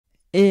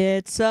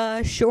It's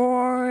a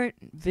short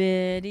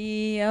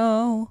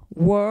video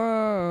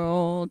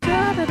world.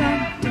 Bang,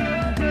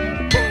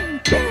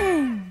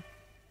 bang.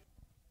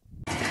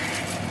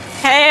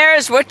 Hey,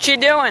 Ayers, what you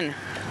doing?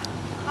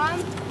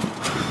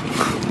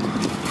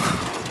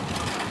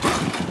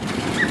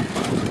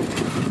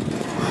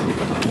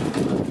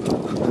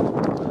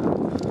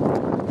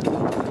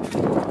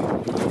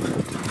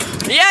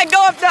 Yeah,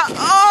 go up the.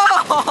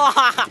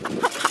 Oh!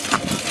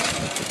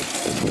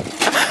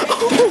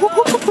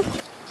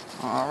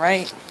 All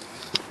right.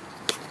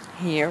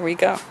 Here we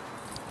go.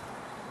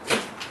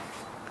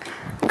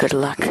 Good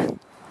luck.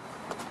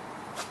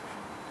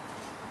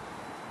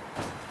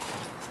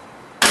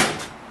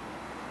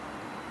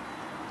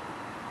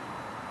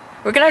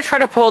 We're gonna try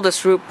to pull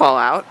this root ball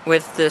out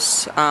with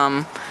this,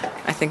 I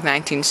think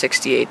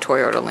 1968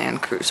 Toyota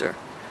Land Cruiser.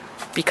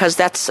 Because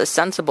that's a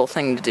sensible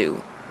thing to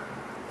do.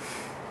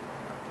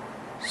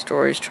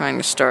 Story's trying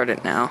to start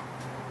it now.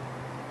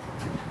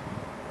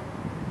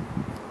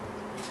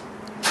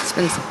 It's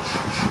been...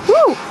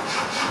 Woo!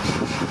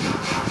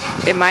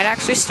 It might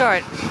actually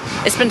start.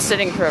 It's been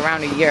sitting for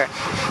around a year.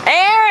 Hey,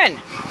 Aaron!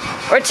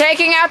 We're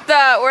taking out the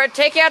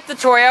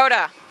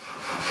Toyota.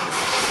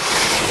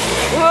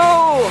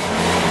 Whoa!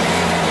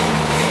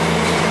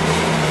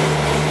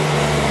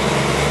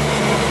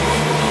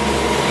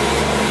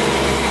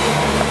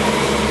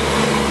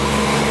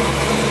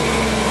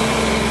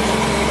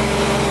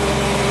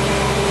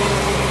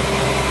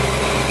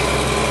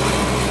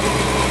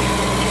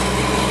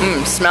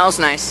 Smells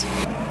nice.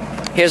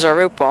 Here's our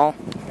root ball.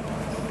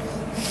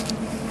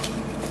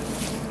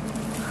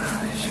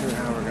 Not sure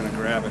how we're gonna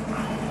grab it.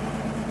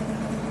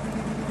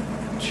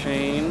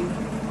 Chain.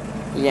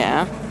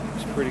 Yeah.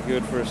 It's pretty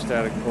good for a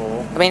static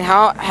pole. I mean,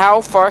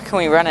 how far can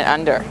we run it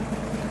under?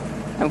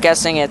 I'm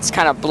guessing it's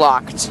kind of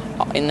blocked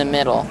in the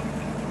middle.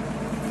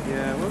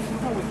 Yeah, we'll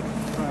probably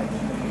try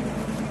chain.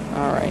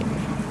 All right.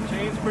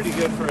 Chain's pretty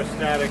good for a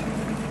static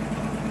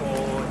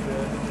pole like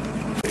this.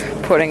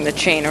 Putting the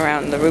chain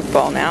around the root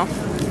ball now.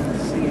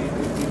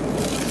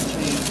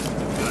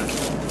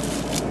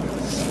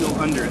 Still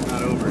under it,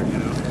 not over it, you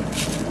know.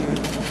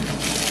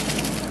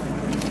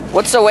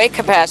 What's the weight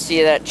capacity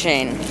of that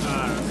chain? It's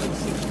like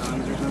 6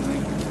 tons or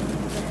something.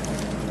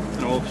 It's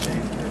an old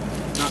chain.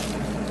 Not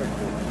very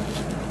cool.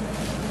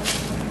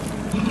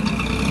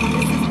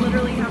 This is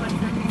literally how much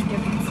time he's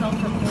giving himself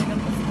for pulling up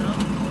the stump.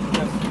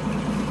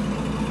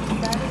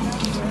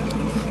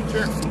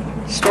 Sure.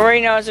 Story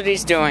knows what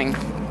he's doing,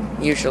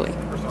 usually.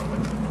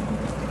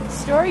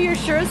 Story, you're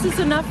sure this is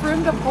enough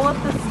room to pull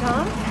up the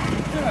stump?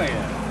 Oh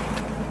yeah.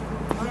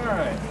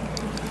 Alright.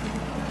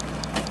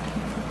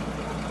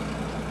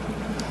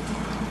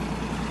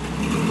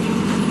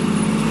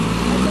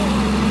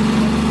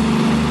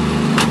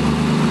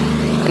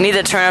 I need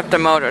to turn up the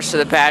motor so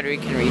the battery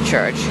can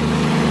recharge.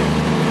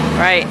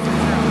 Right.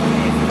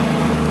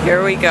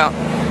 Here we go.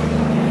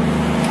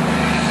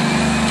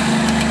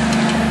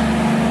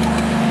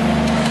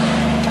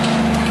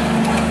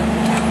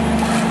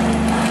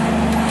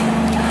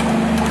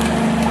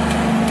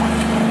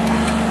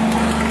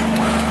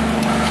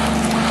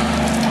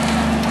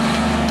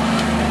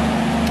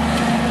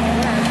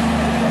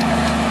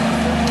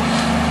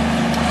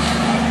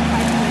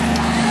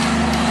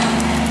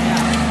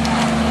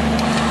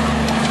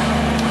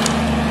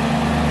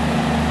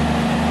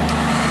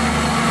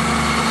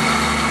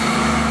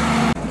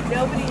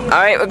 All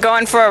right, we're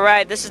going for a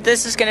ride. This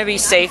is gonna be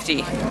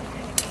safety.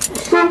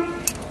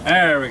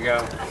 There we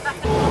go.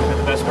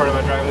 The best part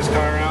about driving this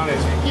car around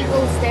is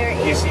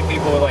you see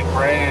people with like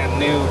brand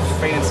new,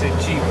 fancy,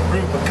 cheap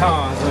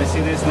Rubicons, and they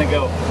see this and they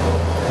go,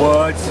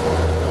 "What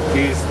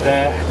is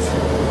that?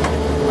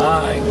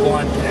 I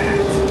want that."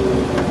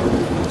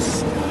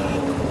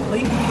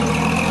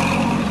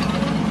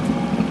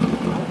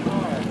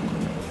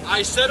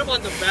 I set him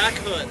on the back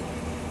hood,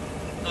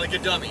 like a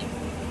dummy,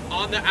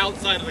 on the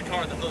outside of the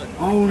car, the hood.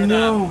 Oh or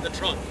no! The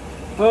trunk.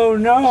 Oh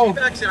If no! she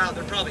backs it out,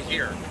 they're probably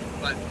here,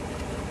 but.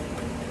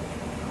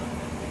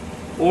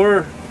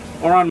 Or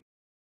on.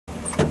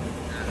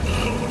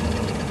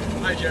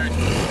 Hi, Jerry.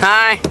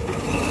 Hi.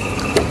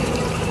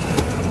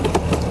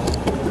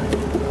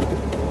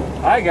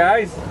 Hi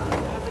guys.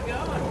 How's it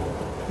going?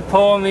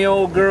 Pulling the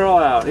old girl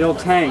out, the old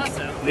tank,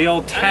 Awesome. the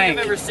old I tank. don't think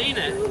I've ever seen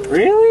it.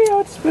 Really?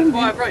 Oh, it's been.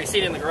 Well, I've probably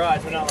seen it in the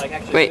garage, but not like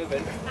actually Wait.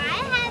 moving. I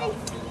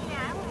haven't seen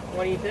that.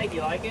 What do you think?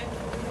 You like it?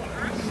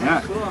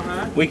 Yeah. Cool,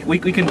 huh? We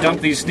can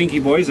dump these stinky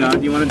boys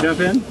out. You want to jump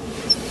in?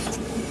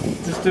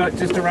 Just do it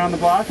just around the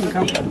block and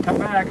come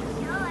back.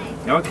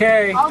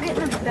 Okay. I'll get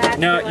in the back.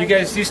 No, you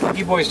guys, you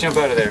stinky boys jump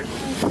out of there.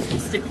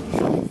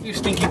 You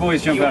stinky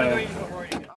boys jump out of there.